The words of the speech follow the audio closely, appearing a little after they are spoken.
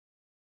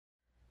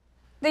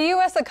The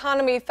U.S.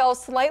 economy fell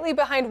slightly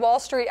behind Wall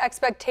Street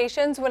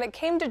expectations when it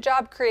came to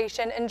job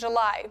creation in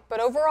July, but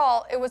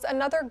overall, it was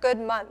another good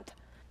month.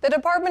 The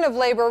Department of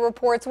Labor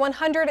reports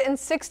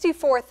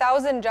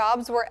 164,000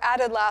 jobs were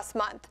added last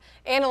month.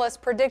 Analysts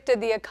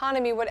predicted the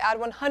economy would add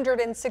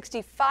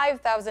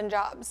 165,000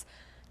 jobs.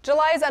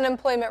 July's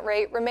unemployment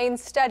rate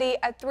remains steady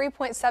at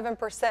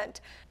 3.7%.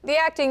 The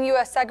acting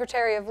U.S.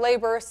 Secretary of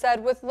Labor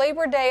said with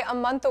Labor Day a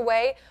month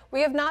away,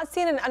 we have not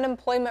seen an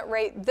unemployment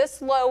rate this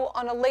low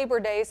on a Labor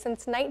Day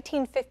since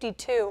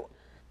 1952.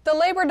 The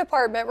Labor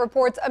Department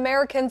reports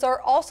Americans are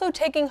also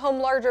taking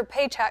home larger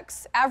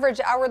paychecks.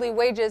 Average hourly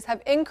wages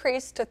have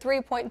increased to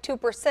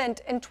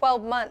 3.2% in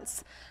 12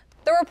 months.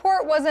 The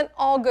report wasn't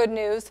all good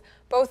news.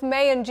 Both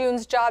May and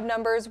June's job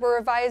numbers were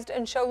revised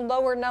and show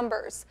lower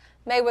numbers.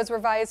 May was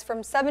revised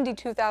from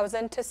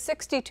 72,000 to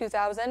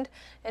 62,000,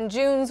 and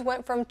June's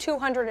went from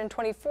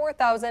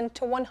 224,000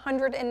 to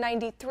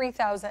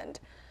 193,000.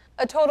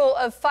 A total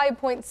of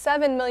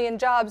 5.7 million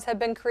jobs have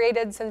been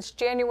created since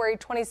January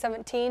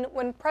 2017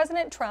 when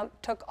President Trump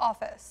took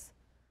office.